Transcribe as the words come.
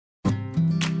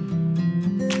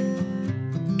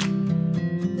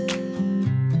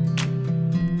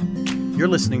You're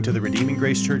listening to the Redeeming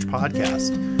Grace Church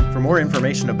podcast. For more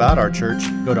information about our church,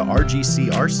 go to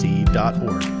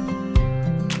rgcrc.org.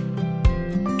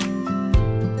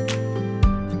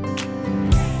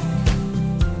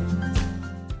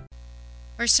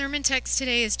 Our sermon text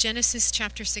today is Genesis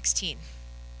chapter 16.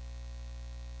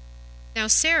 Now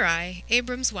Sarai,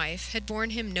 Abram's wife, had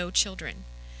borne him no children.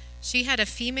 She had a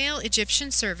female Egyptian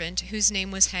servant whose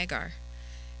name was Hagar.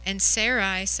 And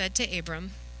Sarai said to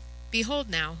Abram, Behold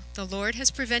now, the Lord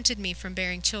has prevented me from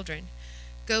bearing children.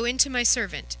 Go in to my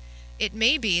servant. It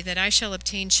may be that I shall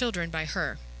obtain children by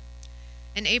her.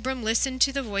 And Abram listened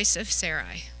to the voice of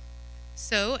Sarai.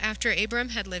 So, after Abram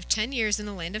had lived 10 years in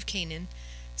the land of Canaan,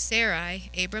 Sarai,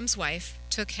 Abram's wife,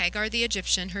 took Hagar the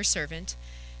Egyptian, her servant,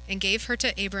 and gave her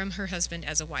to Abram her husband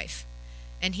as a wife.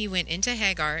 And he went into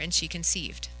Hagar, and she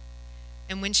conceived.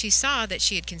 And when she saw that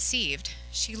she had conceived,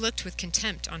 she looked with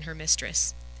contempt on her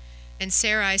mistress. And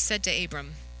Sarai said to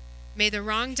Abram, May the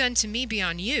wrong done to me be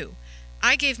on you.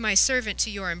 I gave my servant to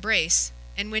your embrace,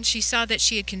 and when she saw that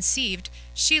she had conceived,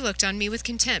 she looked on me with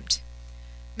contempt.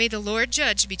 May the Lord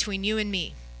judge between you and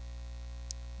me.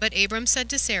 But Abram said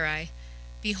to Sarai,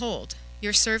 Behold,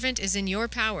 your servant is in your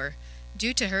power.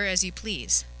 Do to her as you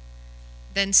please.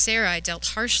 Then Sarai dealt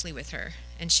harshly with her,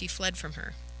 and she fled from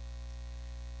her.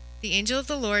 The angel of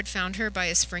the Lord found her by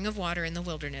a spring of water in the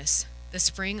wilderness, the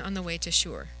spring on the way to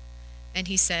Shur. And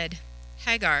he said,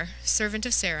 Hagar, servant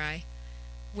of Sarai,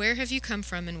 where have you come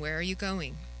from and where are you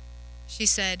going? She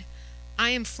said, I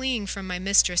am fleeing from my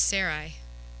mistress Sarai.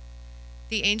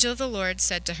 The angel of the Lord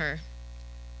said to her,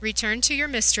 Return to your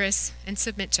mistress and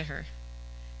submit to her.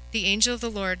 The angel of the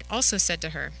Lord also said to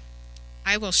her,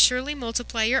 I will surely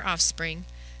multiply your offspring,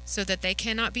 so that they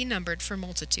cannot be numbered for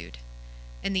multitude.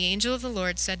 And the angel of the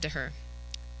Lord said to her,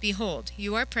 Behold,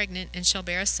 you are pregnant and shall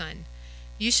bear a son.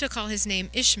 You shall call his name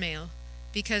Ishmael,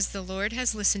 because the Lord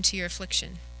has listened to your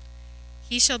affliction.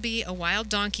 He shall be a wild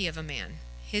donkey of a man,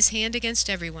 his hand against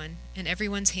everyone, and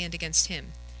everyone's hand against him.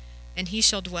 And he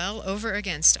shall dwell over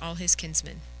against all his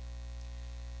kinsmen.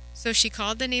 So she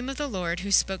called the name of the Lord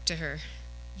who spoke to her,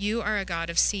 You are a God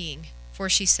of seeing. For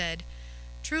she said,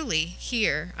 Truly,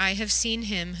 here I have seen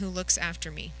him who looks after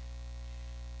me.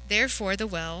 Therefore the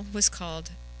well was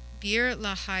called Bir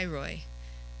Lahairoi.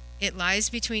 It lies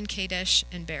between Kadesh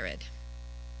and Bered.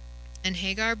 And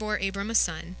Hagar bore Abram a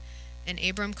son, and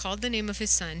Abram called the name of his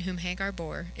son whom Hagar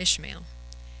bore Ishmael.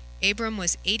 Abram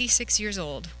was 86 years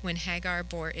old when Hagar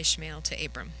bore Ishmael to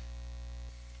Abram.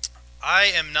 I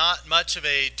am not much of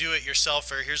a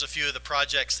do-it-yourselfer. Here's a few of the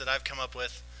projects that I've come up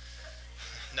with.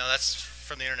 No, that's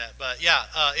from the internet. But yeah,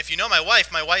 if you know my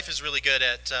wife is really good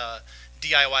at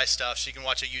DIY stuff. She can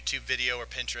watch a YouTube video or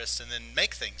Pinterest and then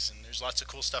make things, and there's lots of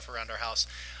cool stuff around our house.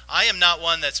 I am not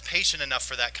one that's patient enough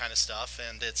for that kind of stuff,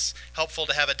 and it's helpful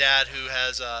to have a dad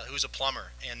who's a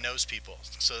plumber and knows people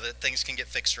so that things can get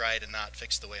fixed right and not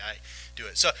fixed the way I do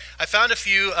it. So I found a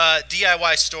few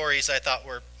DIY stories I thought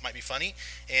might be funny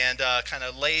and kind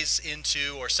of lays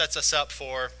into or sets us up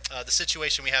for the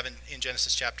situation we have in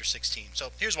Genesis chapter 16.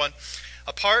 So here's one.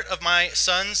 A part of my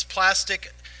son's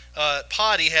plastic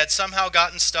potty had somehow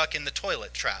gotten stuck in the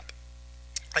toilet trap.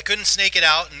 I couldn't snake it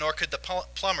out, nor could the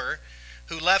plumber,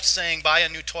 who left saying, buy a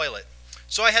new toilet.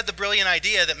 So I had the brilliant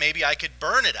idea that maybe I could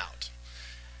burn it out.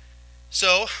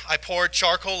 So I poured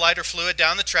charcoal lighter fluid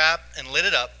down the trap and lit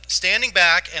it up, standing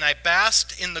back, and I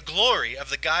basked in the glory of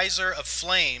the geyser of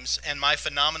flames and my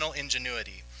phenomenal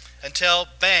ingenuity, until,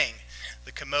 bang,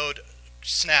 the commode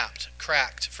snapped,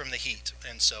 cracked from the heat,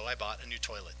 and so I bought a new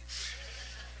toilet.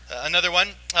 Another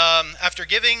one, after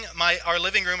giving our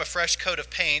living room a fresh coat of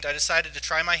paint, I decided to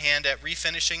try my hand at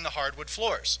refinishing the hardwood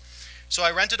floors. So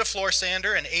I rented a floor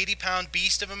sander, an 80-pound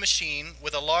beast of a machine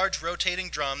with a large rotating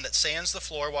drum that sands the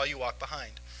floor while you walk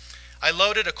behind. I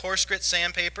loaded a coarse grit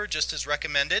sandpaper, just as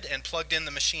recommended, and plugged in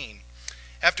the machine.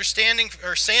 After sanding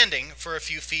for a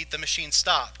few feet, the machine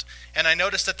stopped, and I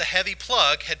noticed that the heavy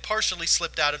plug had partially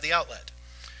slipped out of the outlet.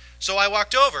 So I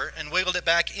walked over and wiggled it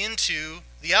back into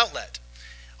the outlet,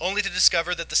 only to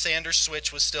discover that the sander's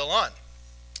switch was still on.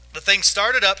 The thing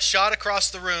started up, shot across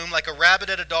the room like a rabbit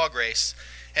at a dog race,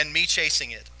 and me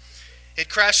chasing it. It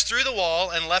crashed through the wall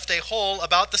and left a hole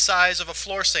about the size of a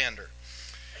floor sander.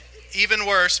 Even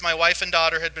worse, my wife and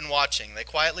daughter had been watching. They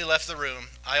quietly left the room.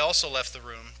 I also left the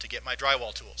room to get my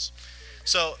drywall tools.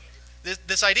 So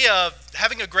this idea of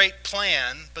having a great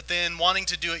plan, but then wanting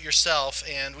to do it yourself,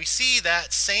 and we see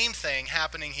that same thing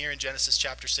happening here in Genesis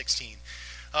chapter 16.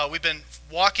 We've been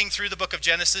walking through the book of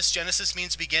Genesis. Genesis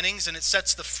means beginnings, and it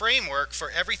sets the framework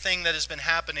for everything that has been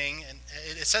happening, and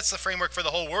it sets the framework for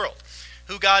the whole world.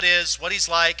 Who God is, what he's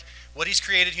like, what he's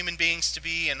created human beings to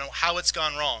be, and how it's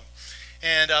gone wrong.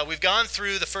 And we've gone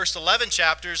through the first 11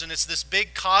 chapters, and it's this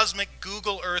big cosmic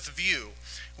Google Earth view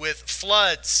with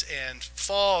floods and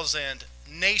falls and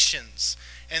nations.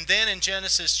 And then in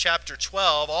Genesis chapter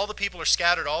 12, all the people are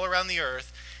scattered all around the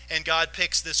earth, and God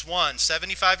picks this one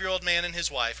 75-year-old man and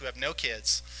his wife who have no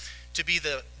kids to be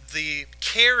the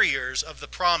carriers of the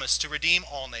promise to redeem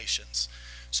all nations.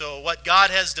 So what God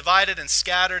has divided and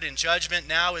scattered in judgment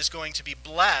now is going to be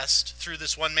blessed through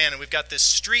this one man. And we've got this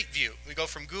street view. We go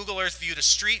from Google Earth view to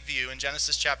street view in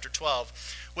Genesis chapter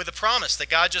 12 with a promise that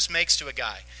God just makes to a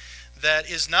guy that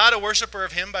is not a worshiper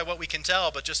of him by what we can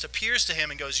tell, but just appears to him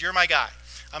and goes, "You're my guy.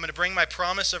 I'm going to bring my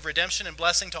promise of redemption and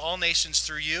blessing to all nations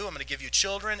through you. I'm going to give you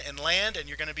children and land, and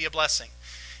you're going to be a blessing."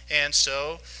 And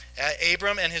so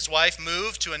Abram and his wife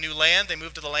moved to a new land. They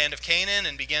moved to the land of Canaan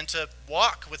and began to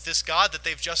walk with this God that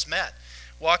they've just met,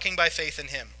 walking by faith in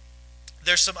him.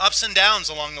 There's some ups and downs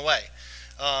along the way.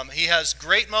 He has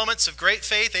great moments of great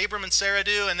faith, Abram and Sarah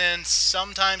do, and then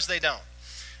sometimes they don't.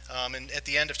 And at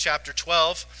the end of chapter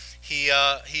 12,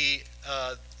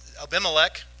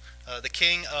 Abimelech, the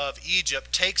king of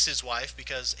Egypt, takes his wife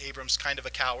because Abram's kind of a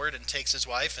coward and takes his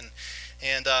wife,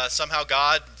 and somehow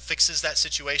God fixes that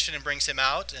situation and brings him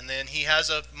out. And then he has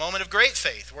a moment of great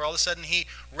faith where all of a sudden he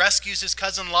rescues his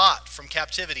cousin Lot from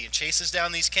captivity and chases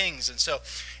down these kings. And so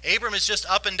Abram is just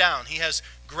up and down. He has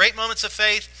great moments of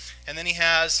faith, and then he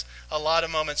has a lot of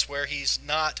moments where he's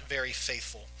not very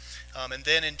faithful. And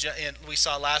then we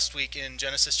saw last week in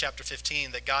Genesis chapter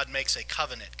 15 that God makes a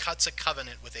covenant, cuts a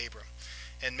covenant with Abram.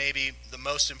 And maybe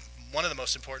one of the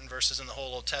most important verses in the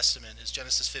whole Old Testament is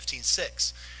Genesis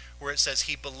 15:6, where it says,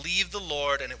 "He believed the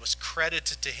Lord, and it was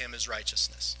credited to him as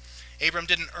righteousness." Abram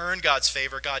didn't earn God's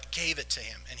favor. God gave it to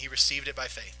him, and he received it by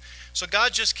faith. So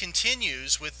God just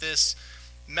continues with this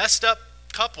messed up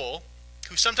couple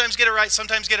who sometimes get it right,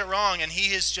 sometimes get it wrong, and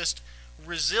he is just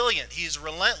resilient. He is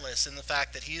relentless in the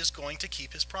fact that he is going to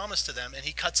keep his promise to them, and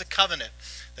he cuts a covenant.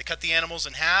 They cut the animals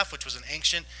in half, which was an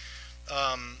ancient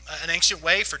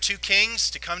way for two kings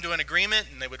to come to an agreement,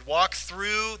 and they would walk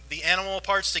through the animal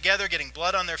parts together, getting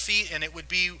blood on their feet, and it would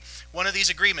be one of these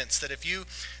agreements that if you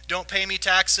don't pay me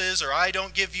taxes or I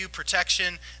don't give you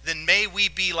protection, then may we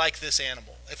be like this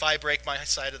animal if I break my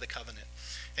side of the covenant.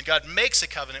 And God makes a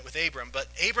covenant with Abram, but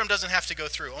Abram doesn't have to go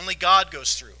through. Only God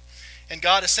goes through. And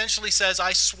God essentially says,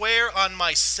 "I swear on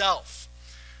myself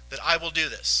that I will do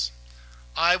this.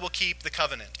 I will keep the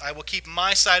covenant. I will keep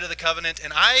my side of the covenant,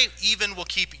 and I even will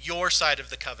keep your side of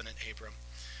the covenant, Abram.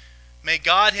 May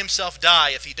God himself die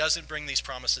if he doesn't bring these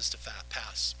promises to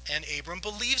pass." And Abram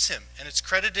believes him, and it's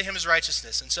credited to him as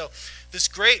righteousness. And so this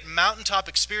great mountaintop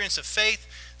experience of faith,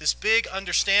 this big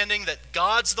understanding that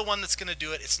God's the one that's going to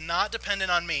do it, it's not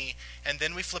dependent on me. And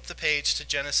then we flip the page to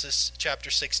Genesis chapter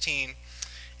 16.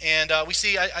 And we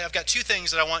see, I've got two things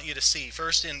that I want you to see.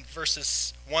 First, in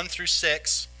verses 1 through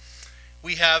 6,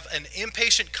 we have an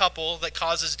impatient couple that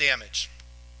causes damage.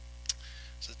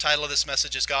 So the title of this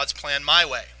message is God's Plan My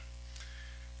Way.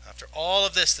 After all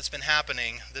of this that's been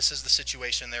happening, this is the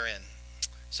situation they're in.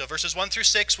 So verses 1 through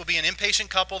 6 will be an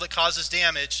impatient couple that causes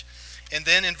damage. And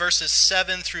then in verses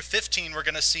 7 through 15, we're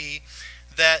going to see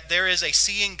that there is a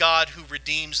seeing God who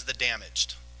redeems the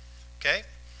damaged. Okay?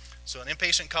 So an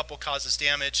impatient couple causes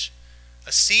damage.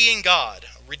 A seeing God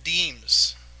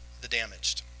redeems the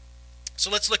damaged. So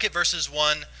let's look at verses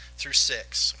 1 through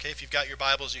 6. Okay, if you've got your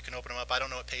Bibles, you can open them up. I don't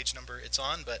know what page number it's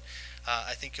on, but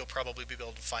I think you'll probably be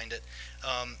able to find it.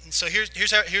 So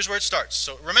here's where it starts.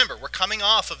 So remember, we're coming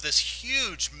off of this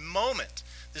huge moment,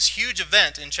 this huge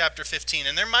event in chapter 15.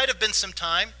 And there might have been some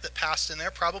time that passed in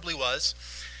there, probably was.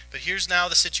 But here's now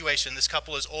the situation. This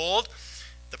couple is old.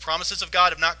 The promises of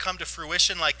God have not come to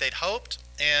fruition like they'd hoped.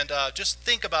 And just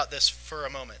think about this for a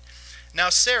moment.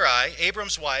 Now Sarai,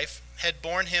 Abram's wife, had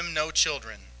borne him no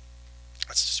children.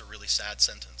 That's just a really sad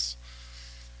sentence.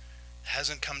 It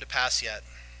hasn't come to pass yet.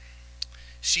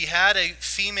 She had a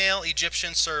female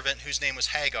Egyptian servant whose name was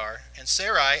Hagar, and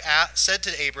Sarai said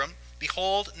to Abram,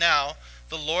 "Behold, now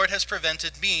the Lord has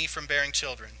prevented me from bearing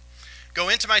children. Go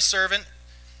into my servant.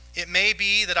 It may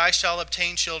be that I shall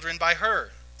obtain children by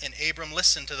her." And Abram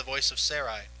listened to the voice of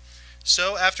Sarai.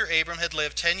 So after Abram had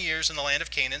lived 10 years in the land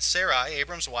of Canaan, Sarai,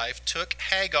 Abram's wife, took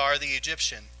Hagar the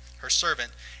Egyptian, her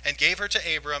servant, and gave her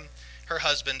to Abram, her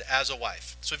husband, as a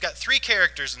wife. So we've got three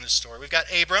characters in this story. We've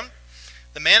got Abram,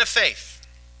 the man of faith,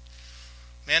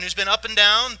 man who's been up and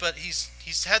down, but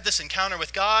he's had this encounter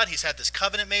with God. He's had this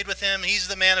covenant made with him. He's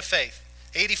the man of faith,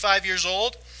 85 years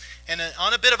old, and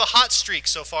on a bit of a hot streak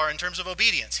so far in terms of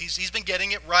obedience. He's been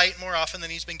getting it right more often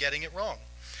than he's been getting it wrong.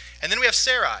 And then we have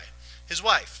Sarai, his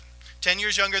wife, 10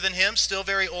 years younger than him, still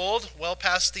very old, well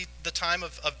past the time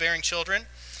of bearing children.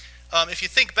 If you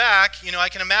think back, I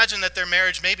can imagine that their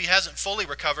marriage maybe hasn't fully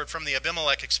recovered from the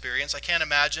Abimelech experience. I can't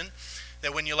imagine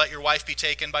that when you let your wife be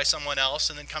taken by someone else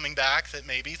and then coming back, that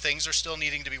maybe things are still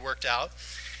needing to be worked out.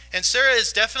 And Sarah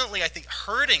is definitely, I think,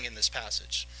 hurting in this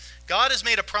passage. God has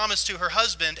made a promise to her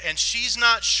husband, and she's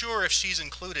not sure if she's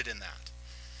included in that.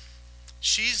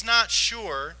 She's not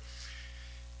sure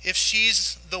if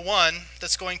she's the one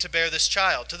that's going to bear this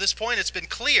child. To this point, it's been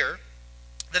clear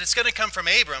that it's going to come from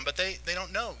Abram, but they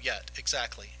don't know yet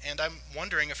exactly. And I'm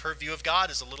wondering if her view of God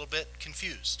is a little bit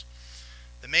confused.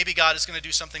 That maybe God is going to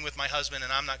do something with my husband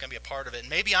and I'm not going to be a part of it. And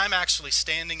maybe I'm actually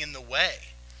standing in the way.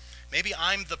 Maybe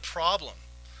I'm the problem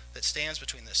that stands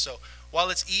between this. So while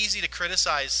it's easy to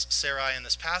criticize Sarai in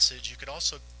this passage, you could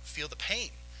also feel the pain.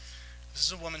 This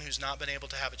is a woman who's not been able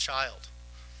to have a child.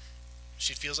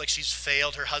 She feels like she's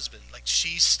failed her husband, like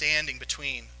she's standing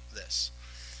between this.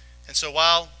 And so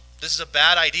while this is a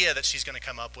bad idea that she's going to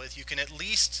come up with, you can at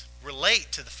least relate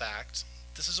to the fact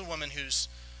this is a woman who's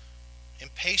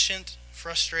impatient,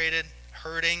 frustrated,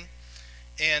 hurting,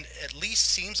 and at least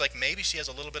seems like maybe she has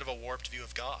a little bit of a warped view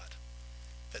of God.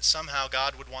 That somehow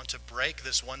God would want to break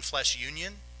this one flesh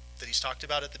union that he's talked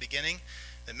about at the beginning.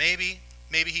 That maybe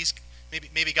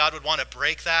God would want to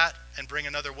break that and bring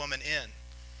another woman in.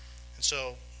 And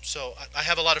so I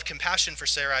have a lot of compassion for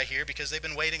Sarai here because they've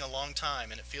been waiting a long time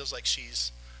and it feels like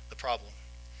she's the problem.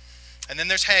 And then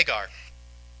there's Hagar.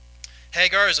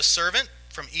 Hagar is a servant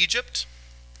from Egypt.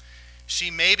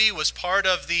 She maybe was part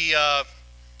of the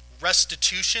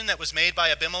restitution that was made by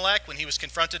Abimelech when he was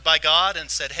confronted by God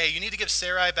and said, hey, you need to give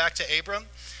Sarai back to Abram.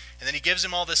 And then he gives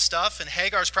him all this stuff, and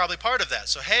Hagar's probably part of that.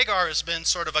 So Hagar has been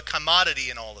sort of a commodity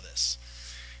in all of this.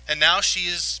 And now she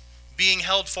is being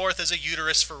held forth as a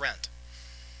uterus for rent.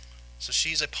 So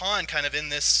she's a pawn kind of in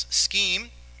this scheme.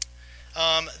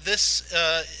 In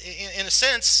a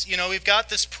sense, we've got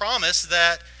this promise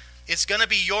that it's going to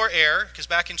be your heir, because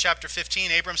back in chapter 15,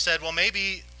 Abram said, well,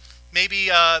 maybe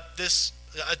this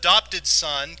adopted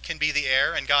son can be the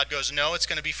heir, and God goes, no, it's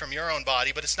going to be from your own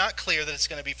body, but it's not clear that it's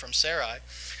going to be from Sarai.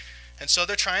 And so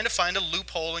they're trying to find a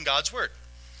loophole in God's word.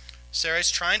 Sarai's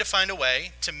trying to find a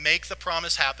way to make the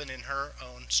promise happen in her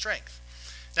own strength.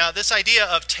 Now, this idea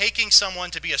of taking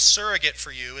someone to be a surrogate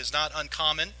for you is not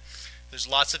uncommon. There's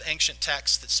lots of ancient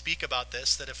texts that speak about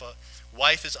this, that if a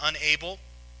wife is unable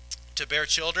to bear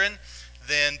children,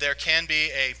 then there can be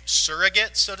a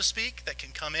surrogate, so to speak, that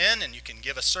can come in and you can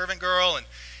give a servant girl,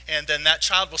 and then that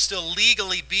child will still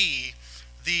legally be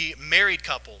the married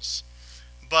couple's,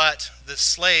 but the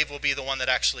slave will be the one that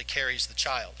actually carries the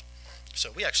child. So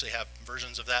we actually have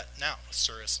versions of that now,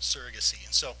 surrogacy.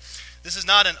 And so this is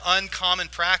not an uncommon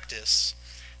practice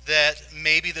that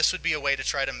maybe this would be a way to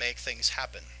try to make things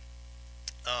happen.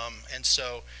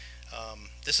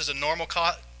 This is a normal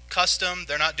custom.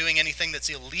 They're not doing anything that's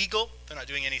illegal. They're not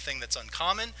doing anything that's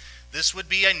uncommon. This would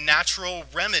be a natural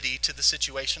remedy to the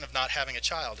situation of not having a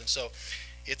child. And so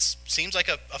it seems like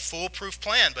a foolproof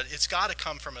plan, but it's got to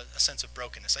come from a sense of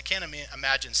brokenness. I can't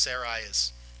imagine Sarai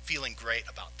is feeling great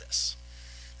about this,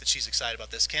 that she's excited about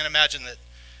this. Can't imagine that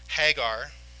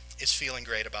Hagar is feeling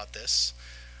great about this.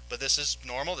 But this is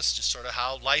normal. This is just sort of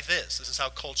how life is. This is how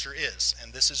culture is.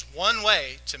 And this is one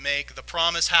way to make the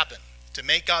promise happen, to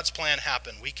make God's plan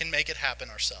happen. We can make it happen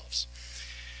ourselves.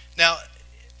 Now,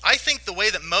 I think the way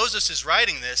that Moses is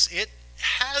writing this, it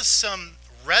has some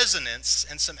resonance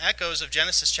and some echoes of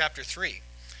Genesis chapter 3.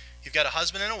 You've got a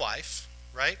husband and a wife,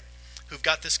 right, who've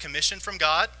got this commission from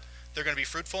God. They're going to be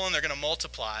fruitful and they're going to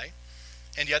multiply.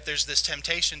 And yet there's this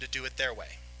temptation to do it their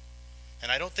way.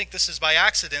 And I don't think this is by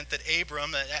accident that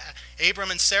Abram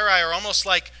and Sarai are almost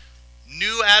like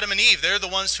new Adam and Eve. They're the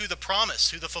ones who the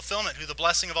promise, who the fulfillment, who the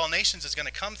blessing of all nations is going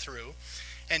to come through.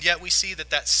 And yet we see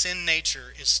that sin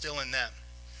nature is still in them.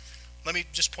 Let me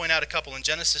just point out a couple. In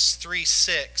Genesis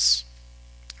 3:6,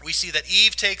 we see that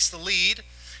Eve takes the lead,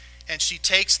 and she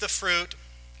takes the fruit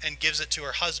and gives it to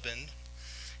her husband.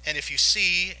 And if you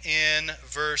see in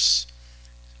verse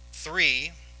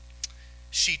 3,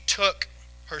 she took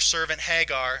her servant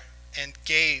Hagar and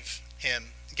gave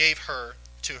her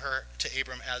to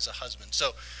Abram as a husband.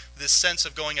 So this sense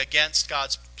of going against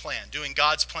God's plan, doing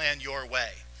God's plan your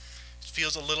way. It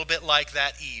feels a little bit like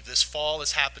that Eve. This fall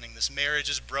is happening. This marriage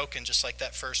is broken just like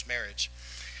that first marriage.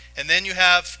 And then you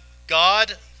have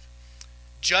God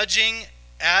judging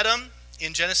Adam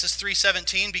in Genesis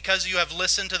 3:17, because you have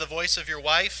listened to the voice of your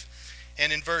wife.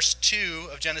 And in verse 2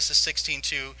 of Genesis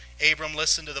 16:2, Abram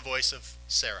listened to the voice of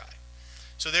Sarai.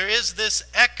 So there is this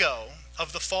echo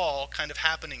of the fall kind of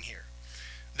happening here.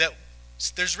 That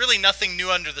there's really nothing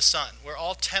new under the sun. We're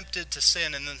all tempted to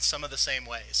sin in some of the same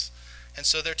ways. And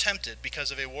so they're tempted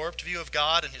because of a warped view of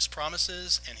God and his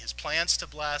promises and his plans to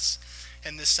bless,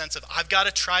 and this sense of, I've got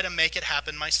to try to make it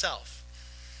happen myself.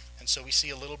 And so we see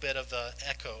a little bit of the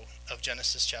echo of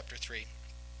Genesis chapter 3.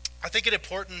 I think it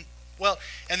important,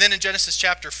 and then in Genesis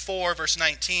chapter 4, verse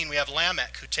 19, we have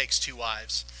Lamech who takes 2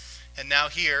 wives. And now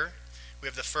here, we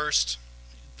have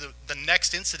the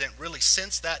next incident really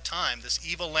since that time, this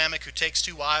evil Lamech who takes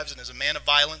 2 wives and is a man of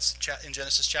violence in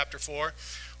Genesis chapter 4.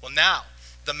 Well, now,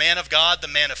 the man of God, the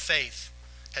man of faith,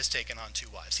 has taken on 2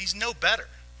 wives. He's no better.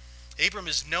 Abram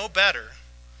is no better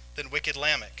than wicked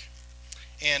Lamech.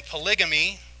 And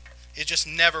polygamy, it just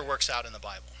never works out in the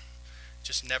Bible. It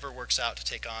just never works out to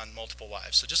take on multiple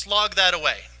wives. So just log that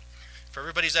away for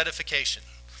everybody's edification.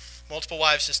 Multiple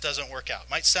wives just doesn't work out.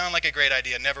 Might sound like a great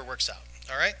idea, never works out.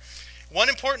 All right? One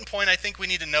important point I think we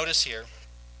need to notice here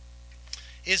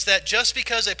is that just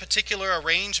because a particular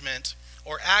arrangement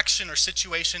or action or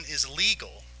situation is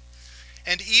legal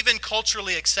and even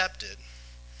culturally accepted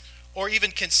or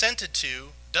even consented to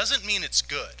doesn't mean it's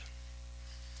good.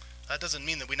 That doesn't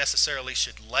mean that we necessarily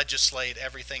should legislate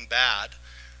everything bad,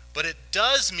 but it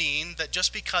does mean that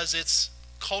just because it's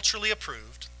culturally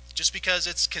approved, just because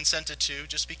it's consented to,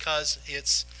 just because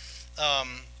it's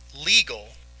legal,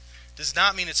 does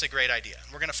not mean it's a great idea.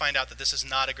 We're going to find out that this is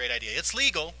not a great idea. It's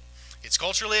legal, it's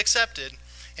culturally accepted,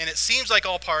 and it seems like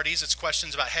all parties, it's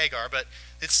questions about Hagar, but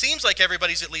it seems like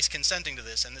everybody's at least consenting to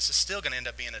this, and this is still going to end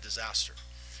up being a disaster.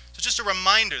 So just a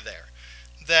reminder there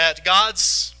that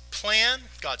God's plan,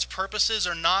 God's purposes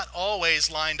are not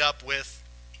always lined up with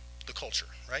the culture,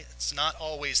 right? That's not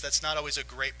always a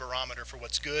great barometer for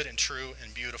what's good and true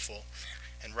and beautiful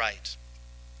and right.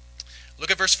 Look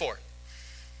at verse 4.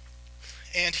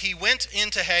 And he went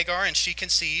into Hagar, and she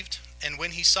conceived. And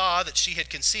when he saw that she had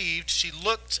conceived, she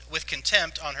looked with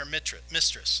contempt on her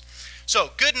mistress. So,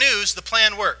 good news, the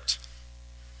plan worked.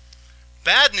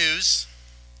 Bad news,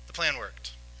 the plan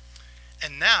worked.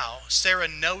 And now, Sarah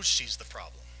knows she's the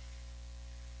problem.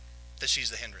 That she's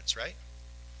the hindrance, right?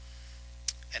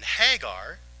 And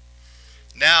Hagar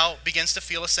now begins to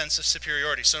feel a sense of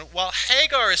superiority. So, while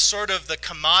Hagar is sort of the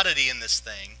commodity in this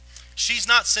thing, she's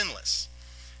not sinless.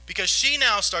 Because she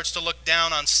now starts to look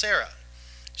down on Sarah.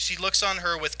 She looks on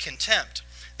her with contempt.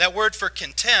 That word for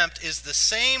contempt is the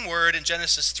same word in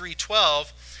Genesis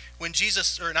 3:12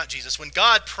 when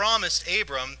God promised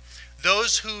Abram,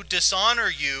 those who dishonor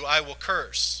you I will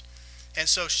curse. And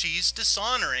so she's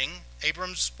dishonoring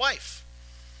Abram's wife.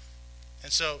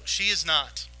 And so she is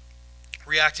not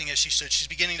reacting as she should. She's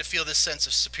beginning to feel this sense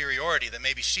of superiority, that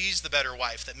maybe she's the better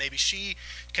wife, that maybe she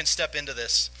can step into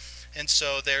this. And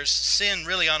so there's sin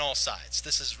really on all sides.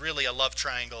 This is really a love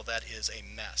triangle that is a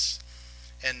mess.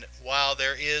 And while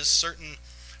there is certain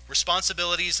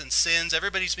responsibilities and sins,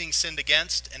 everybody's being sinned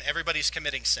against, and everybody's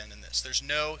committing sin in this. There's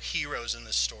no heroes in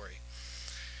this story.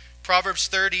 Proverbs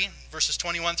 30, verses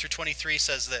 21 through 23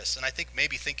 says this, and I think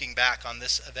maybe thinking back on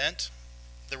this event,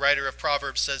 the writer of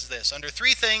Proverbs says this: under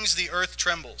 3 things the earth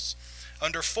trembles,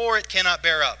 under 4 it cannot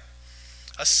bear up.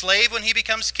 A slave when he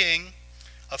becomes king,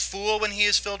 a fool when he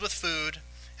is filled with food,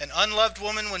 an unloved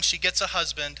woman when she gets a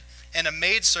husband, and a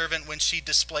maidservant when she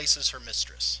displaces her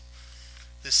mistress.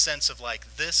 This sense of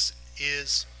this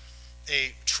is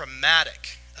a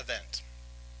traumatic event.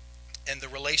 And the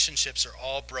relationships are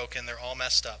all broken, they're all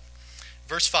messed up.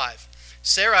 Verse 5,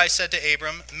 Sarai said to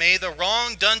Abram, may the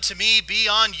wrong done to me be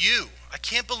on you. I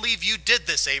can't believe you did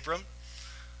this, Abram.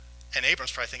 And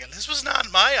Abram's probably thinking, this was not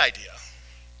my idea.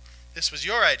 This was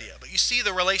your idea. But you see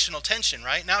the relational tension,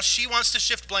 right? Now she wants to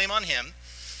shift blame on him.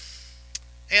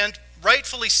 And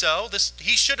rightfully so.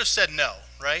 He should have said no,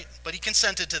 right? But he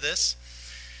consented to this.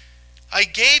 I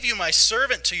gave you my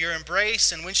servant to your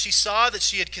embrace, and when she saw that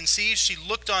she had conceived, she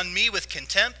looked on me with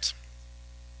contempt.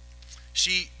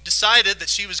 She decided that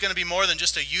she was going to be more than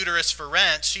just a uterus for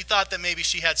rent. She thought that maybe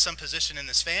she had some position in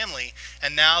this family,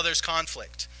 and now there's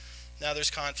conflict.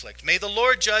 May the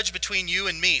Lord judge between you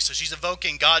and me. So she's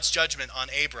evoking God's judgment on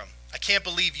Abram. I can't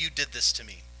believe you did this to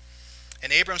me.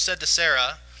 And Abram said to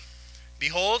Sarah,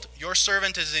 behold, your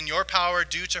servant is in your power.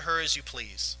 Do to her as you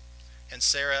please. And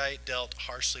Sarai dealt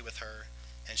harshly with her,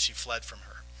 and she fled from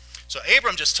her. So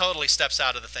Abram just totally steps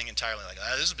out of the thing entirely.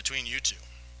 This is between you two,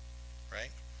 right?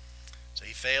 So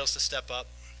he fails to step up,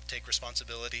 take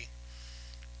responsibility,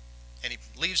 and he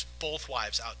leaves both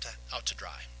wives out to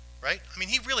dry. Right? I mean,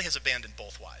 he really has abandoned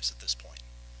both wives at this point.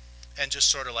 And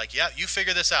just sort of yeah, you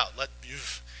figure this out.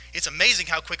 It's amazing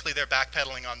how quickly they're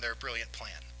backpedaling on their brilliant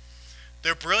plan.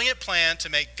 Their brilliant plan to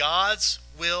make God's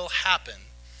will happen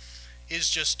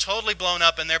is just totally blown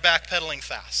up, and they're backpedaling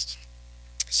fast.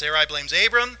 Sarai blames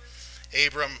Abram,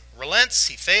 Abram relents.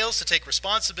 He fails to take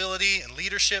responsibility and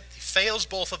leadership. He fails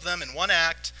both of them in one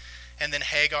act. And then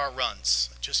Hagar runs.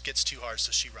 It just gets too hard,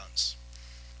 so she runs.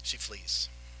 She flees.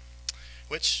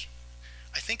 Which,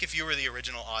 I think if you were the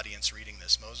original audience reading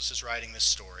this, Moses is writing this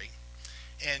story,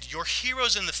 and your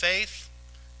heroes in the faith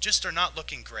just are not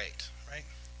looking great, right?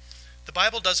 The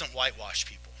Bible doesn't whitewash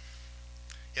people.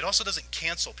 It also doesn't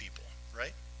cancel people,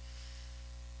 right?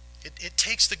 It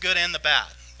takes the good and the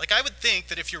bad. Like, I would think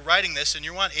that if you're writing this and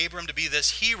you want Abram to be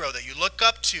this hero that you look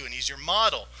up to and he's your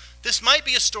model, this might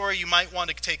be a story you might want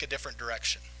to take a different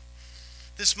direction.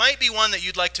 This might be one that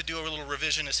you'd like to do a little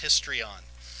revisionist history on,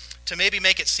 to maybe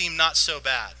make it seem not so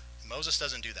bad. Moses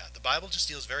doesn't do that. The Bible just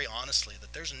deals very honestly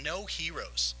that there's no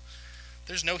heroes.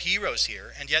 There's no heroes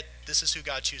here, and yet this is who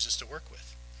God chooses to work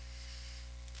with.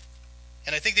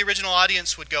 And I think the original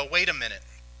audience would go, wait a minute.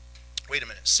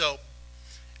 So,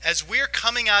 as we're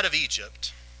coming out of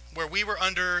Egypt, where we were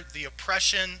under the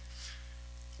oppression,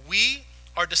 we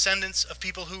are descendants of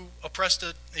people who oppressed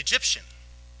an Egyptian.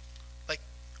 Like,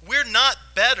 we're not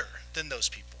better than those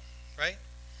people, right?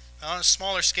 On a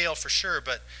smaller scale for sure,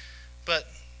 but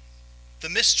the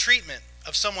mistreatment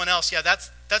of someone else, yeah,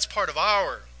 that's part of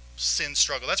our sin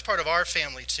struggle. That's part of our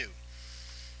family too.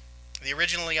 The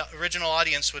original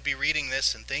audience would be reading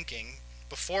this and thinking,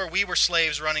 before we were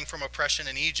slaves running from oppression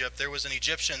in Egypt, there was an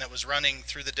Egyptian that was running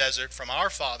through the desert from our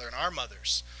father and our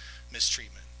mother's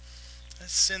mistreatment. That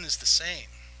sin is the same.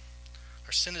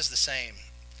 Our sin is the same.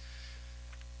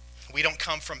 We don't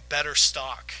come from better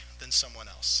stock than someone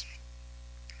else.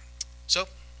 So,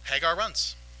 Hagar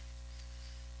runs.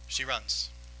 She runs.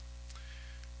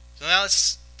 So now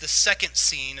the second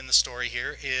scene in the story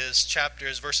here is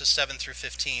verses 7 through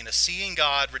 15. A seeing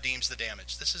God redeems the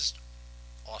damage. This is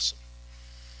awesome.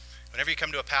 Whenever you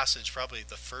come to a passage, probably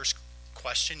the first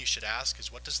question you should ask is,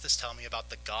 what does this tell me about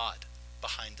the God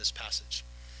behind this passage?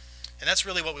 And that's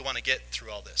really what we want to get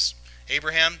through all this.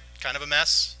 Abraham, kind of a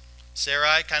mess.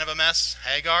 Sarai, kind of a mess.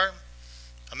 Hagar,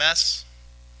 a mess.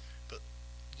 But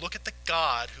look at the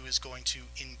God who is going to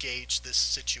engage this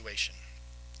situation.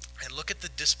 And look at the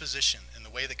disposition and the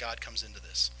way that God comes into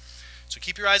this. So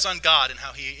keep your eyes on God and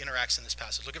how he interacts in this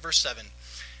passage. Look at verse 7.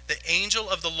 The angel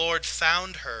of the Lord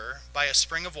found her by a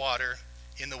spring of water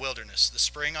in the wilderness, the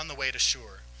spring on the way to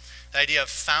Shur. The idea of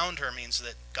found her means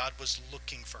that God was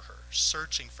looking for her,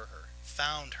 searching for her,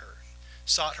 found her,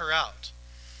 sought her out.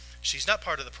 She's not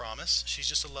part of the promise. She's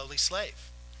just a lowly slave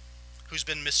who's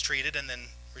been mistreated and then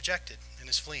rejected and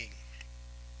is fleeing.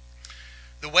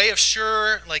 The way of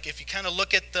Shur, like if you kind of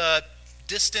look at the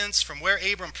distance from where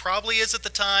Abram probably is at the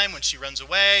time when she runs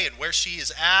away and where she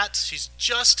is at, she's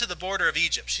just to the border of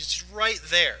Egypt. She's right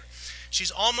there.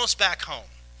 She's almost back home.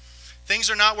 Things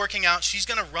are not working out. She's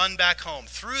going to run back home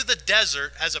through the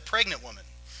desert as a pregnant woman.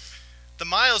 The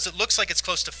miles, it looks like it's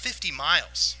close to 50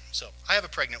 miles. So I have a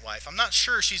pregnant wife. I'm not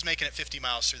sure she's making it 50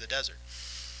 miles through the desert.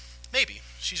 Maybe.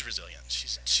 She's resilient.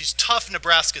 She's tough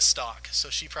Nebraska stock, so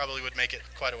she probably would make it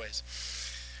quite a ways.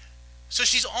 So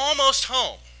she's almost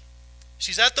home.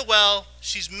 She's at the well,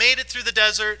 she's made it through the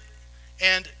desert,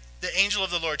 and the angel of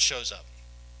the Lord shows up.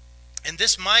 And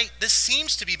this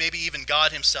seems to be maybe even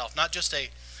God himself,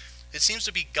 it seems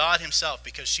to be God himself,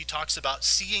 because she talks about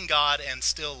seeing God and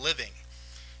still living.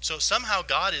 So somehow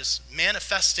God is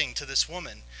manifesting to this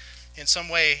woman in some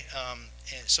way.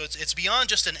 So it's beyond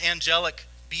just an angelic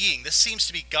being. This seems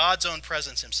to be God's own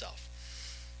presence himself.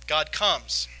 God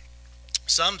comes.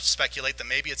 Some speculate that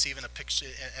maybe it's even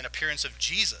an appearance of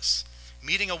Jesus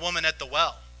meeting a woman at the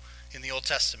well in the Old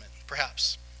Testament,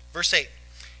 perhaps. Verse 8,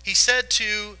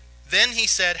 Then he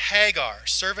said, Hagar,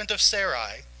 servant of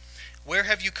Sarai, where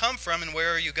have you come from and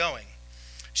where are you going?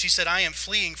 She said, I am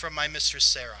fleeing from my mistress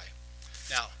Sarai.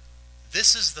 Now,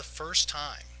 this is the first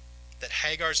time that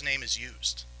Hagar's name is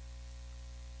used.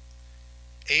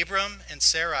 Abram and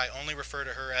Sarai only refer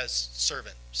to her as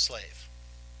servant, slave.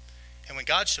 And when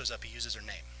God shows up, he uses her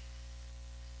name.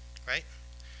 Right?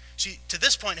 She, to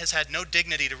this point, has had no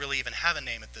dignity to really even have a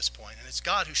name at this point. And it's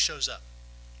God who shows up.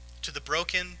 To the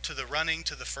broken, to the running,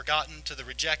 to the forgotten, to the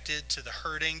rejected, to the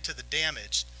hurting, to the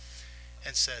damaged.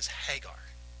 And says, Hagar,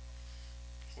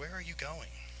 where are you going?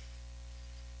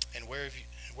 And where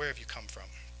have you come from?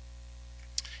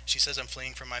 She says, I'm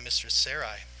fleeing from my mistress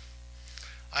Sarai.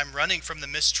 I'm running from the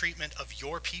mistreatment of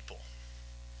your people.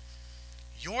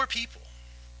 Your people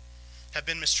have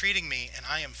been mistreating me, and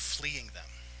I am fleeing them.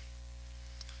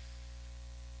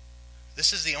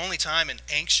 This is the only time in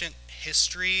ancient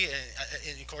history,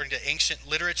 according to ancient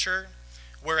literature,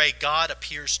 where a God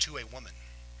appears to a woman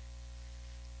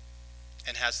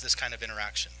and has this kind of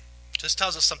interaction. This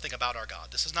tells us something about our God.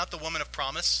 This is not the woman of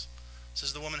promise This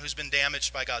is the woman who's been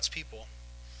damaged by God's people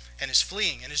and is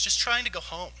fleeing and is just trying to go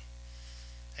home.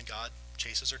 And God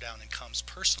chases her down and comes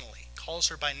personally, calls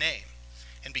her by name,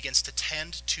 and begins to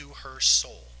tend to her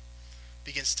soul,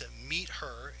 begins to meet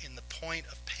her in the point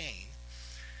of pain.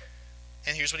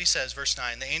 And here's what he says, verse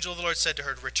 9. The angel of the Lord said to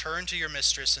her, return to your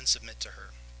mistress and submit to her.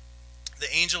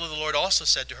 The angel of the Lord also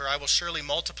said to her, I will surely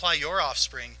multiply your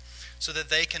offspring so that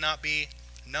they cannot be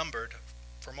numbered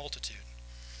for multitude.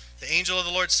 The angel of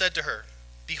the Lord said to her,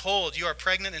 behold, you are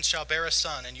pregnant and shall bear a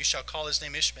son, and you shall call his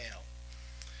name Ishmael,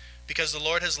 because the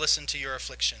Lord has listened to your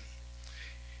affliction.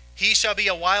 He shall be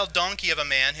a wild donkey of a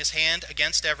man, his hand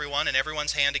against everyone, and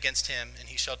everyone's hand against him, and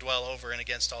he shall dwell over and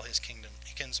against all his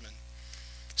kinsmen.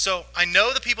 So I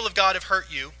know the people of God have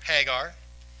hurt you, Hagar,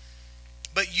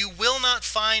 but you will not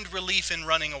find relief in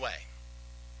running away.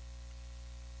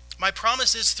 My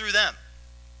promise is through them.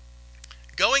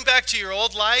 Going back to your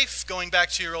old life, going back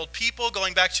to your old people,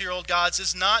 going back to your old gods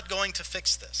is not going to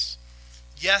fix this.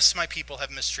 Yes, my people have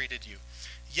mistreated you.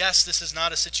 Yes, this is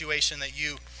not a situation that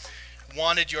you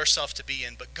wanted yourself to be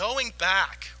in, but going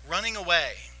back, running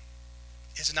away,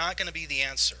 is not going to be the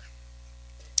answer.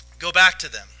 Go back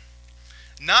to them.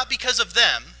 Not because of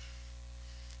them,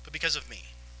 but because of me.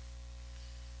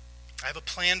 I have a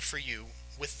plan for you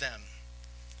with them,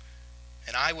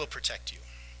 and I will protect you.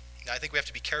 Now, I think we have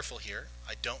to be careful here.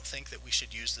 I don't think that we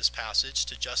should use this passage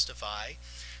to justify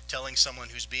telling someone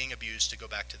who's being abused to go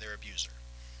back to their abuser.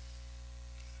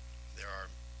 There are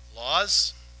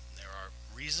laws, there are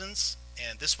reasons,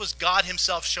 and this was God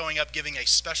himself showing up, giving a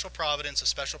special providence, a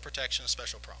special protection, a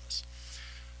special promise.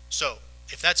 So,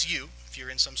 if that's you, if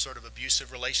you're in some sort of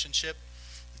abusive relationship,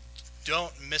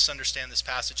 don't misunderstand this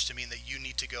passage to mean that you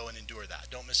need to go and endure that.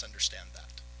 Don't misunderstand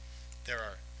that. There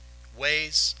are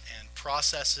ways and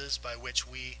processes by which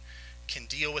we can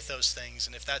deal with those things,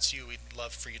 and if that's you, we'd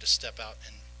love for you to step out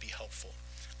and be helpful.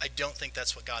 I don't think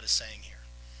that's what God is saying here.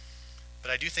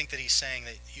 But I do think that he's saying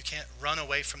that you can't run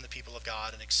away from the people of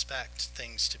God and expect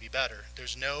things to be better.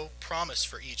 There's no promise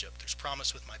for Egypt. There's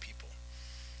promise with my people.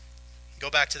 Go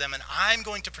back to them, and I'm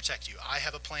going to protect you. I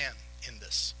have a plan in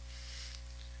this.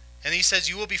 And he says,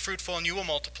 you will be fruitful and you will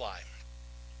multiply.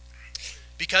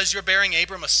 Because you're bearing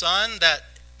Abram a son, that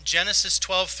Genesis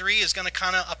 12:3 is going to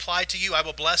kind of apply to you. I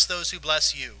will bless those who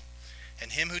bless you,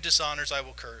 and him who dishonors I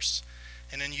will curse.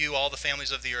 And in you all the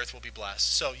families of the earth will be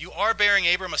blessed. So you are bearing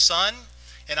Abram a son,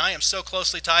 and I am so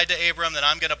closely tied to Abram that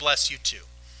I'm going to bless you too.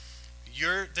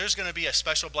 There's going to be a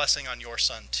special blessing on your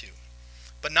son too.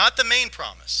 But not the main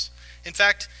promise. In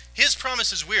fact, his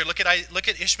promise is weird. Look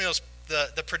at Ishmael's,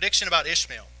 the prediction about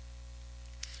Ishmael.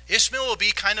 Ishmael will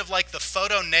be kind of like the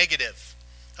photo negative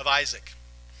of Isaac.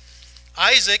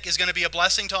 Isaac is going to be a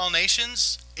blessing to all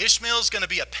nations. Ishmael is going to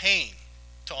be a pain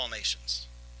to all nations.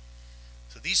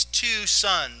 So these two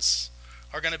sons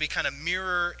are going to be kind of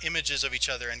mirror images of each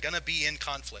other and going to be in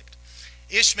conflict.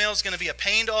 Ishmael is going to be a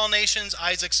pain to all nations.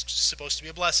 Isaac's supposed to be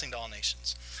a blessing to all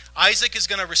nations. Isaac is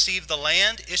going to receive the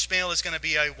land. Ishmael is going to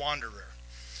be a wanderer.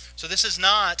 So this is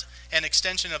not an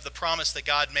extension of the promise that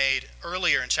God made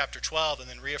earlier in chapter 12 and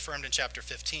then reaffirmed in chapter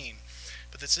 15.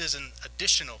 But this is an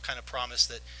additional kind of promise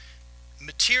that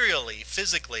materially,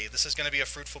 physically, this is going to be a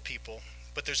fruitful people,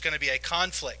 but there's going to be a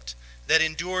conflict that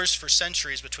endures for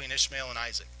centuries between Ishmael and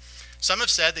Isaac. Some have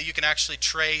said that you can actually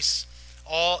trace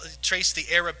the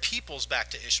Arab peoples back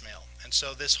to Ishmael. And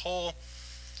so this whole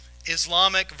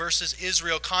Islamic versus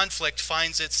Israel conflict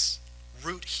finds its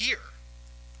root here.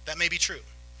 That may be true.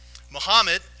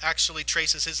 Muhammad actually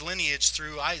traces his lineage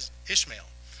through Ishmael.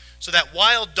 So that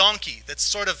wild donkey that's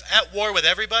sort of at war with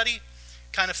everybody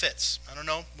kind of fits. I don't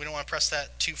know, we don't want to press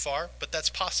that too far, but that's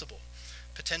possible,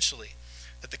 potentially,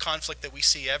 that the conflict that we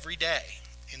see every day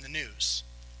in the news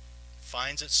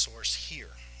finds its source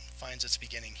here, finds its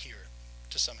beginning here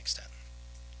to some extent.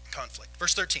 Conflict.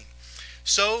 Verse 13.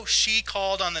 So she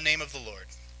called on the name of the Lord,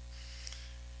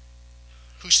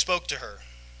 who spoke to her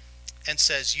and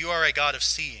says, you are a God of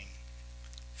seeing.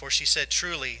 For she said,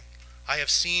 truly, I have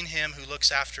seen him who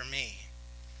looks after me.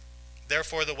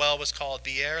 Therefore the well was called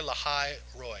Beer Lahai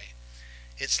Roy.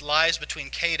 It lies between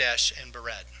Kadesh and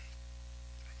Bered.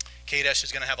 Kadesh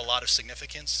is going to have a lot of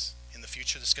significance in the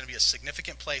future. This is going to be a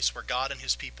significant place where God and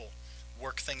his people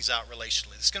work things out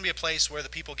relationally. This is going to be a place where the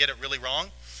people get it really wrong.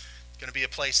 It's going to be a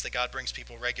place that God brings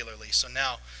people regularly. So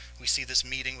now we see this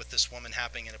meeting with this woman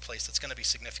happening in a place that's going to be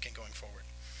significant going forward.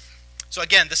 So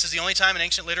again, this is the only time in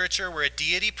ancient literature where a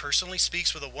deity personally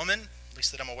speaks with a woman, at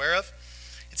least that I'm aware of.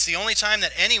 It's the only time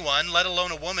that anyone, let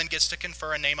alone a woman, gets to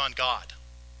confer a name on God.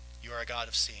 You are a God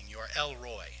of seeing. You are El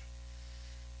Roy,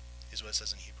 is what it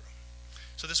says in Hebrew.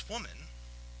 So this woman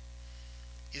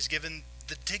is given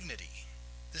the dignity,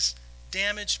 this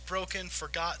damaged, broken,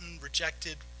 forgotten,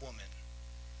 rejected woman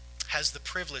has the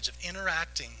privilege of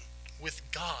interacting with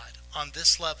God on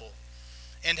this level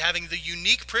and having the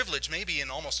unique privilege, maybe in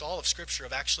almost all of Scripture,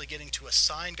 of actually getting to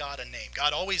assign God a name.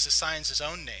 God always assigns his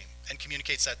own name and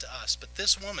communicates that to us. But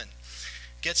this woman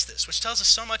gets this, which tells us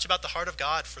so much about the heart of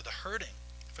God for the hurting,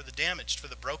 for the damaged, for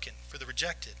the broken, for the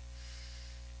rejected.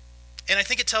 And I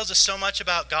think it tells us so much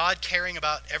about God caring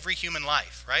about every human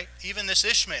life, right? Even this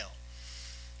Ishmael,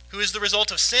 who is the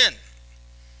result of sin,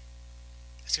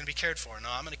 is going to be cared for. No,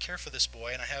 I'm going to care for this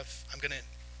boy, and I'm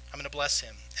going to bless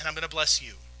him, and I'm going to bless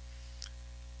you.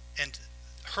 And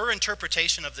her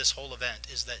interpretation of this whole event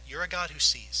is that you're a God who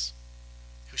sees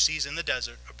in the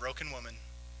desert a broken woman,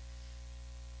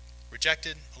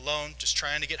 rejected, alone, just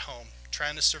trying to get home,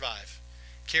 trying to survive,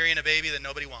 carrying a baby that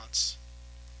nobody wants.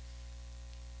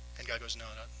 And God goes, no,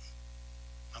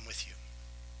 I'm with you.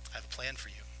 I have a plan for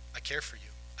you. I care for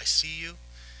you. I see you.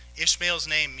 Ishmael's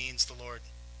name means the Lord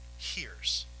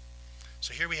hears.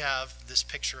 So here we have this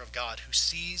picture of God who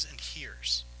sees and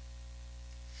hears,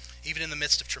 even in the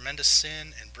midst of tremendous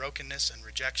sin and brokenness and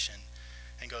rejection,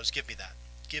 and goes, give me that.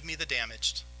 Give me the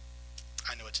damaged.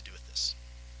 I know what to do with this.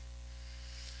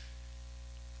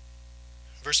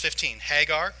 Verse 15,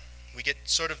 Hagar, we get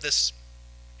sort of this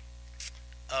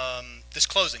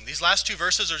closing. These last two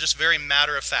verses are just very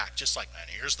matter of fact, just like, man,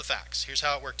 here's the facts. Here's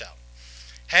how it worked out.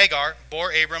 Hagar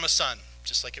bore Abram a son,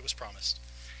 just like it was promised.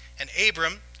 And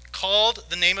Abram called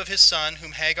the name of his son,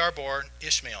 whom Hagar bore,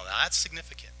 Ishmael. Now that's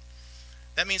significant.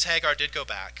 That means Hagar did go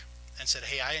back and said,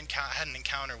 hey, I had an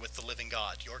encounter with the living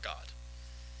God, your God.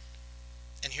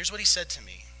 And here's what he said to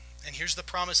me. And here's the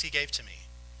promise he gave to me.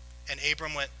 And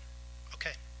Abram went,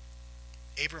 okay.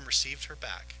 Abram received her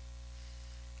back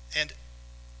and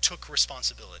took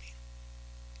responsibility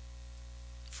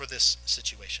for this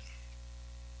situation.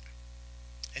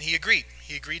 And he agreed.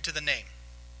 He agreed to the name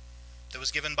that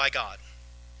was given by God.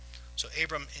 So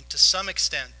Abram, to some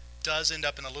extent, does end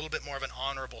up in a little bit more of an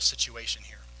honorable situation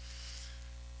here,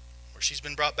 where she's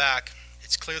been brought back.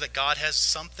 It's clear that God has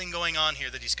something going on here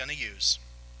that he's going to use.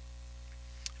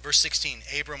 Verse 16,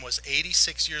 Abram was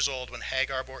 86 years old when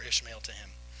Hagar bore Ishmael to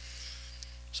him.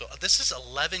 So this is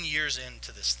 11 years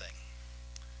into this thing.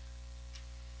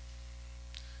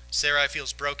 Sarai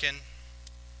feels broken.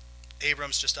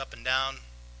 Abram's just up and down.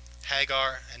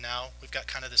 Hagar, and now we've got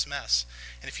kind of this mess.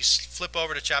 And if you flip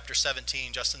over to chapter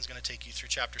 17, Justin's going to take you through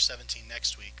chapter 17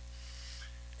 next week.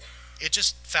 It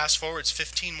just fast forwards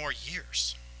 15 more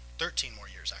years. 13 more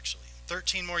years, actually.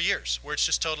 13 more years where it's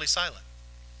just totally silent.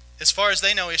 As far as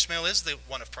they know, Ishmael is the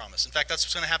one of promise. In fact, that's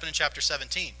what's going to happen in chapter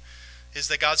 17, is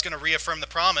that God's going to reaffirm the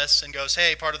promise and goes,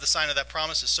 hey, part of the sign of that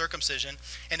promise is circumcision.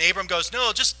 And Abram goes,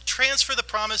 no, just transfer the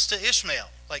promise to Ishmael.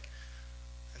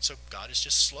 And so God is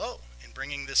just slow in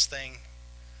bringing this thing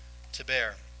to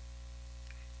bear.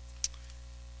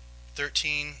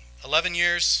 11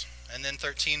 years, and then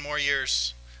 13 more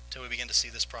years till we begin to see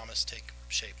this promise take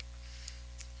shape.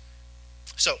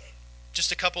 So,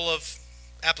 just a couple of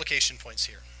application points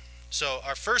here. So,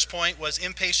 our first point was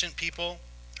impatient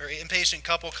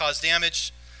couple cause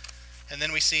damage, and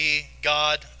then we see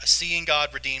a seeing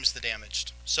God redeems the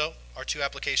damaged. So, our two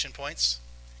application points: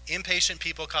 impatient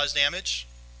people cause damage,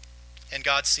 and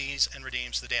God sees and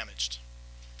redeems the damaged.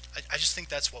 I just think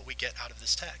that's what we get out of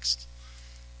this text.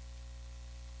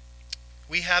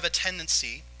 We have a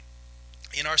tendency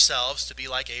in ourselves to be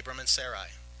like Abram and Sarai,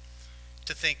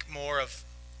 to think more of,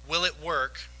 will it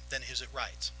work than is it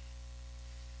right?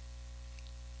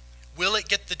 Will it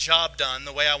get the job done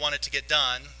the way I want it to get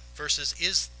done versus,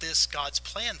 is this God's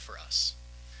plan for us?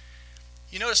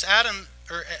 You notice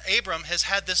Abram has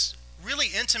had this really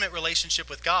intimate relationship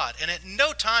with God, and at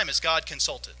no time is God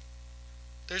consulted.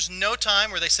 There's no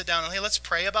time where they sit down and, hey, let's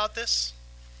pray about this.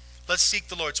 Let's seek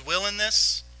the Lord's will in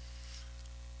this.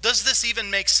 Does this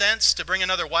even make sense to bring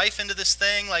another wife into this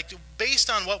thing? Based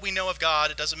on what we know of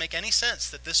God, it doesn't make any sense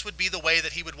that this would be the way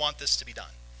that he would want this to be done.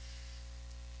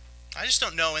 I just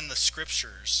don't know in the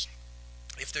scriptures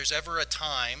if there's ever a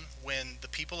time when the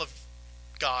people of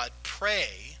God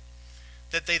pray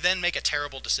that they then make a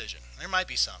terrible decision. There might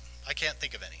be some. I can't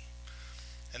think of any.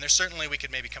 And there's certainly, we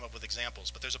could maybe come up with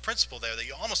examples, but there's a principle there that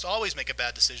you almost always make a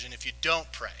bad decision if you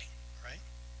don't pray, right?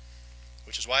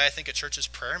 Which is why I think a church's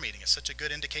prayer meeting is such a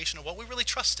good indication of what we really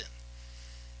trust in.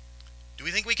 Do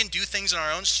we think we can do things in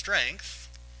our own strength?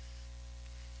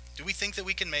 Do we think that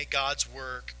we can make God's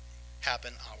work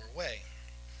happen our way?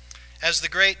 As the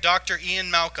great Dr. Ian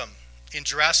Malcolm in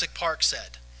Jurassic Park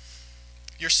said,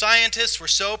 your scientists were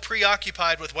so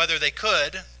preoccupied with whether they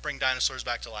could bring dinosaurs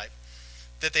back to life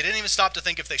that they didn't even stop to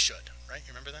think if they should, right? You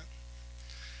remember that?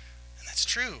 And that's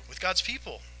true with God's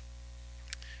people.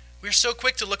 We're so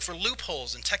quick to look for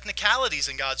loopholes and technicalities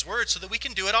in God's word so that we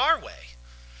can do it our way.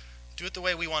 Do it the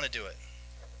way we want to do it.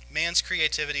 Man's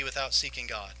creativity without seeking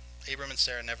God. Abram and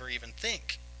Sarah never even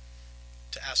think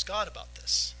to ask God about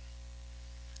this.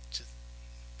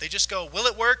 They just go, will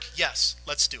it work? Yes,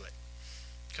 let's do it.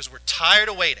 Because we're tired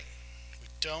of waiting. We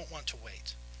don't want to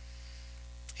wait.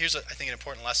 Here's, I think, an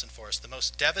important lesson for us. The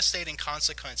most devastating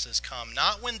consequences come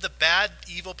not when the bad,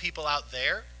 evil people out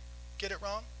there get it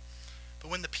wrong, but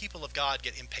when the people of God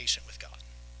get impatient with God.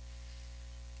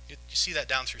 You see that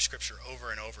down through Scripture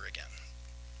over and over again.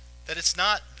 That it's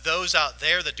not those out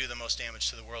there that do the most damage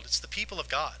to the world. It's the people of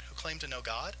God who claim to know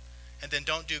God and then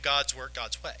don't do God's work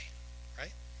God's way.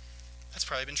 Right? That's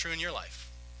probably been true in your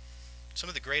life. Some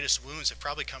of the greatest wounds have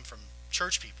probably come from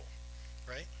church people.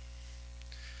 Right?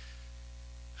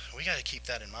 We got to keep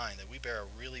that in mind, that we bear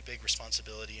a really big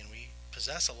responsibility and we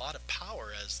possess a lot of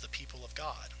power as the people of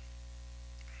God.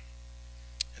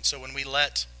 And so when we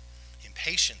let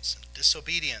impatience and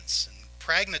disobedience and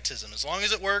pragmatism, as long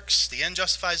as it works, the end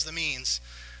justifies the means,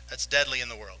 that's deadly in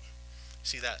the world.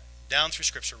 See that down through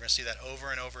Scripture. We're going to see that over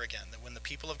and over again, that when the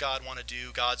people of God want to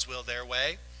do God's will their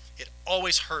way, it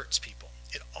always hurts people.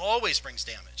 It always brings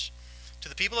damage to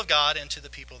the people of God and to the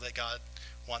people that God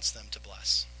wants them to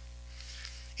bless.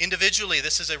 Individually,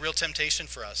 this is a real temptation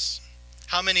for us.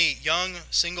 How many young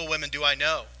single women do I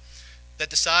know that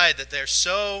decide that they're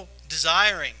so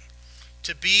desiring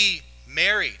to be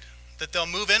married that they'll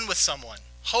move in with someone,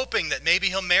 hoping that maybe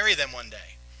he'll marry them one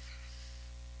day.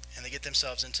 And they get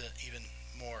themselves into even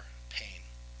more pain.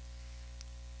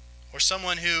 Or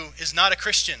someone who is not a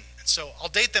Christian, and so I'll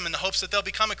date them in the hopes that they'll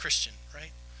become a Christian,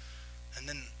 right? And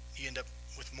then you end up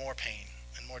with more pain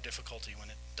and more difficulty when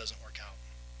it doesn't work out.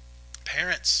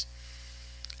 Parents,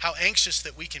 how anxious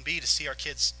that we can be to see our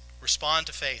kids respond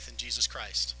to faith in Jesus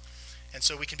Christ. And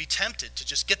so we can be tempted to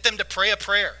just get them to pray a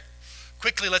prayer.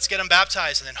 Quickly, let's get them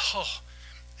baptized. And then,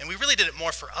 and we really did it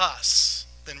more for us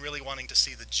than really wanting to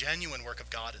see the genuine work of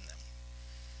God in them.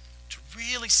 To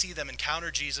really see them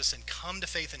encounter Jesus and come to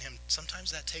faith in him,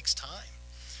 sometimes that takes time.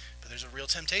 But there's a real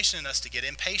temptation in us to get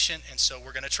impatient, and so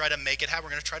we're going to try to make it happen. We're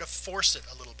going to try to force it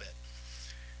a little bit.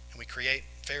 And we create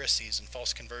Pharisees and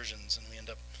false conversions, and we end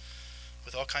up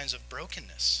with all kinds of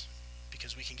brokenness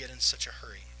because we can get in such a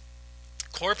hurry.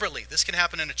 Corporately, this can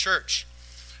happen in a church.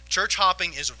 Church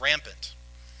hopping is rampant.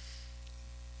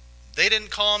 They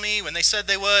didn't call me when they said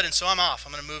they would, and so I'm off.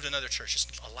 I'm going to move to another church.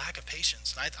 Just a lack of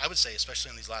patience. And I would say,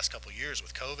 especially in these last couple of years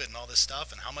with COVID and all this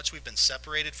stuff and how much we've been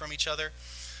separated from each other,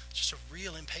 it's just a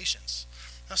real impatience.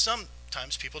 Now,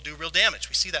 sometimes people do real damage.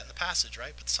 We see that in the passage,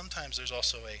 right? But sometimes there's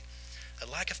also a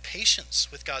lack of patience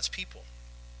with God's people.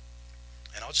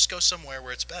 And I'll just go somewhere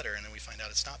where it's better, and then we find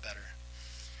out it's not better.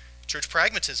 Church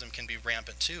pragmatism can be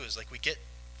rampant too. Is like we get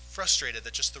frustrated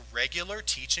that just the regular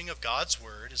teaching of God's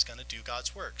word is going to do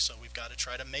God's work. So we've got to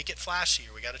try to make it flashy,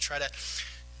 or we've got to try to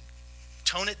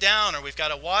tone it down, or we've got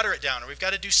to water it down, or we've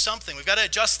got to do something. We've got to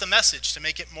adjust the message to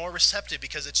make it more receptive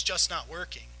because it's just not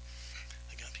working.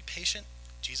 I'm going to be patient.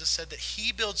 Jesus said that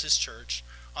he builds his church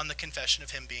on the confession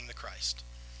of him being the Christ.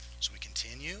 So we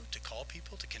continue to call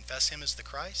people to confess him as the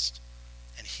Christ,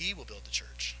 and he will build the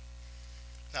church.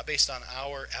 Not based on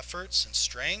our efforts and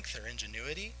strength or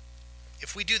ingenuity.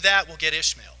 If we do that, we'll get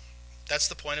Ishmael. That's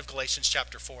the point of Galatians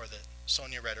chapter 4 that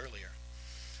Sonia read earlier.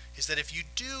 Is that if you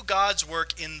do God's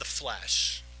work in the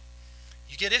flesh,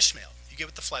 you get Ishmael. You get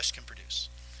what the flesh can produce.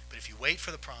 But if you wait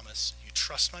for the promise, you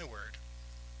trust my word,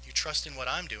 you trust in what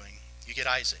I'm doing, you get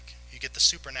Isaac. You get the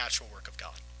supernatural work of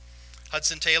God.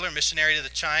 Hudson Taylor, missionary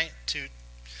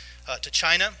to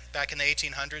China back in the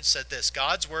 1800s, said this: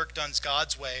 God's work done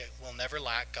God's way will never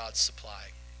lack God's supply.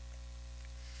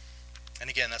 And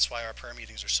again, that's why our prayer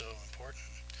meetings are so important.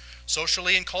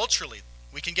 Socially and culturally,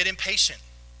 we can get impatient.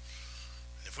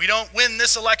 If we don't win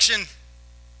this election,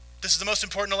 this is the most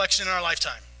important election in our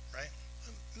lifetime, right?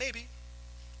 Maybe,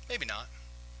 maybe not.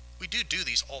 We do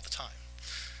these all the time.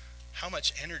 How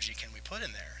much energy can we put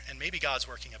in there? And maybe God's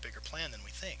working a bigger plan than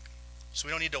we think. So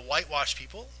we don't need to whitewash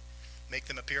people, make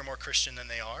them appear more Christian than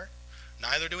they are.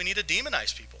 Neither do we need to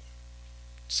demonize people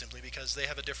simply because they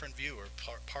have a different view or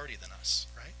party than us,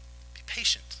 right? Be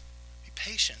patient. Be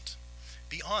patient.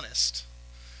 Be honest.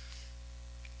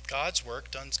 God's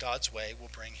work done God's way will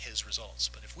bring his results.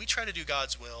 But if we try to do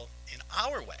God's will in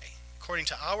our way, according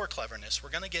to our cleverness, we're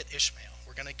going to get Ishmael.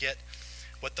 We're going to get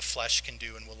what the flesh can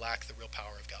do, and we'll lack the real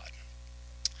power of God.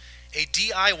 A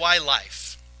DIY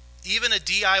life, even a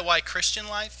DIY Christian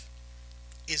life,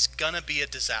 is going to be a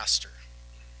disaster.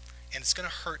 And it's going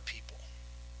to hurt people.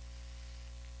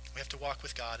 We have to walk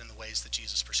with God in the ways that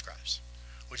Jesus prescribes.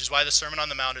 Which is why the Sermon on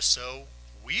the Mount is so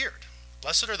weird.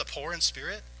 Blessed are the poor in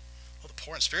spirit. Well, the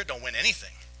poor in spirit don't win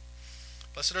anything.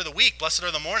 Blessed are the weak, blessed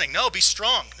are the mourning. No, be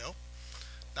strong. No,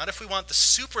 not if we want the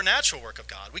supernatural work of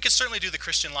God. We could certainly do the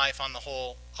Christian life on the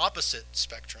whole opposite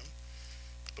spectrum,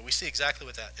 but we see exactly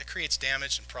what that. It creates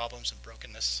damage and problems and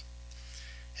brokenness.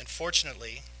 And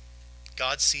fortunately,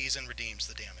 God sees and redeems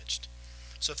the damaged.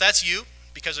 So if that's you,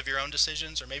 because of your own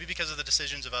decisions, or maybe because of the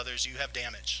decisions of others, you have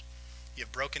damage. You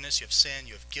have brokenness, you have sin,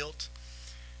 you have guilt.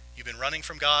 You've been running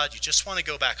from God, you just want to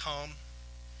go back home.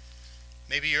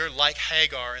 Maybe you're like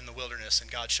Hagar in the wilderness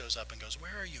and God shows up and goes,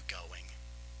 where are you going?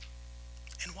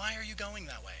 And why are you going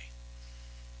that way?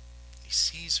 He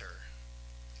sees her.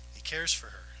 He cares for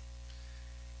her.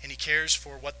 And he cares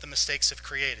for what the mistakes have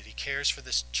created. He cares for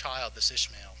this child, this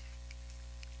Ishmael.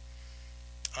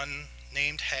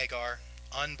 Unnamed Hagar,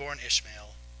 unborn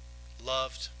Ishmael,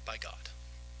 loved by God.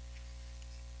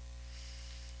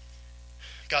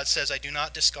 God says, I do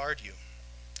not discard you,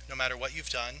 no matter what you've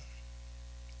done,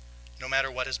 no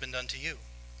matter what has been done to you.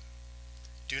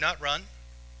 Do not run.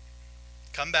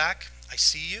 Come back. I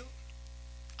see you.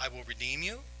 I will redeem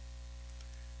you.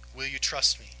 Will you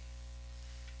trust me?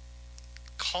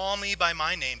 Call me by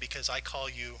my name because I call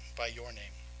you by your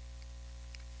name.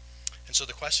 And so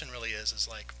the question really is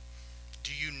like,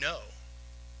 do you know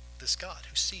this God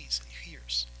who sees and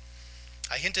hears?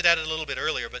 I hinted at it a little bit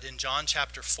earlier, but in John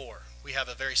chapter 4, we have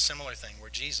a very similar thing where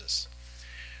Jesus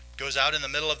goes out in the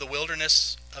middle of the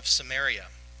wilderness of Samaria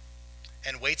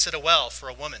and waits at a well for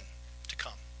a woman to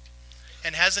come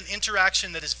and has an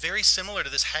interaction that is very similar to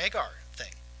this Hagar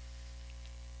thing,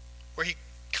 where he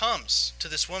comes to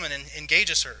this woman and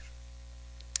engages her.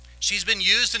 She's been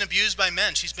used and abused by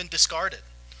men. She's been discarded.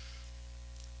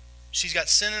 She's got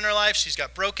sin in her life. She's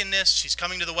got brokenness. She's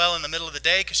coming to the well in the middle of the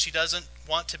day because she doesn't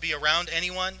want to be around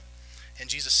anyone. And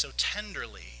Jesus so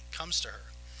tenderly comes to her.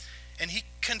 And he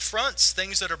confronts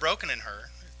things that are broken in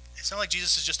her. It's not like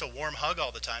Jesus is just a warm hug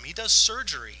all the time. He does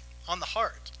surgery on the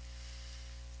heart.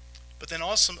 But then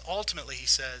also ultimately he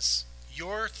says,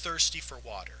 you're thirsty for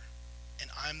water,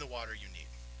 and I'm the water you need.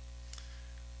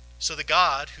 So the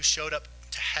God who showed up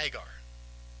to Hagar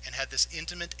and had this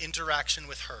intimate interaction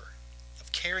with her,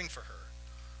 of caring for her,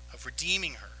 of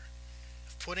redeeming her,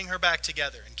 of putting her back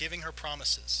together and giving her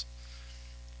promises,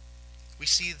 we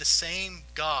see the same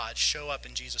God show up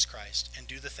in Jesus Christ and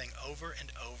do the thing over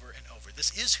and over and over.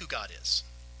 This is who God is.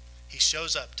 He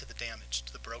shows up to the damaged,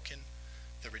 to the broken,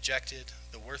 the rejected,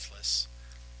 the worthless,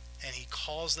 and he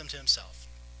calls them to himself.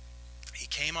 He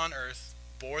came on earth,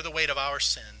 bore the weight of our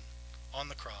sin on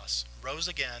the cross, rose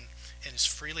again, and is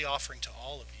freely offering to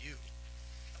all of you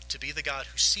to be the God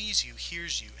who sees you,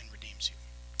 hears you, and redeems you.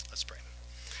 Let's pray.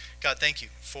 God, thank you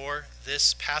for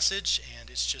this passage, and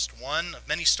it's just one of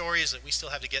many stories that we still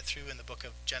have to get through in the book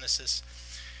of Genesis.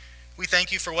 We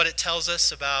thank you for what it tells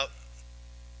us about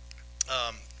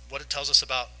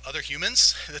other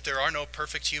humans, that there are no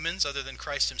perfect humans other than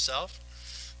Christ himself,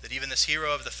 that even this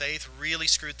hero of the faith really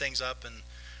screwed things up, and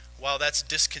while that's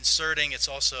disconcerting, it's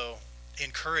also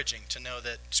encouraging to know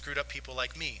that screwed up people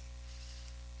like me,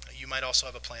 you might also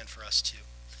have a plan for us too.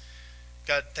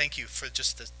 God, thank you for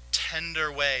just the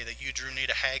tender way that you drew near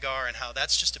to Hagar, and how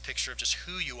that's just a picture of just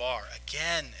who you are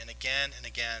again and again and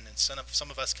again. And some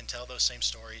of us can tell those same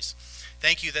stories.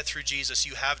 Thank you that through Jesus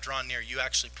you have drawn near. You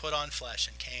actually put on flesh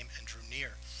and came and drew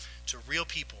near to real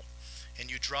people. And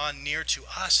you draw near to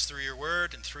us through your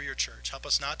word and through your church. Help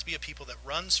us not to be a people that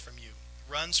runs from you,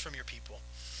 runs from your people.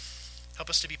 Help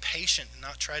us to be patient and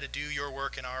not try to do your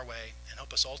work in our way. And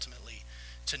help us ultimately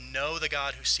to know the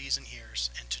God who sees and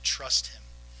hears, and to trust him,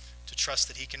 to trust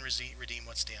that he can redeem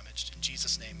what's damaged. In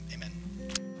Jesus' name, amen.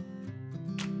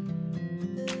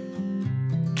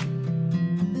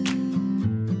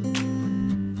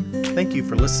 Thank you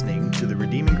for listening to the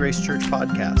Redeeming Grace Church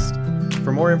podcast.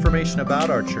 For more information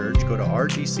about our church, go to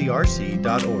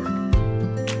rgcrc.org.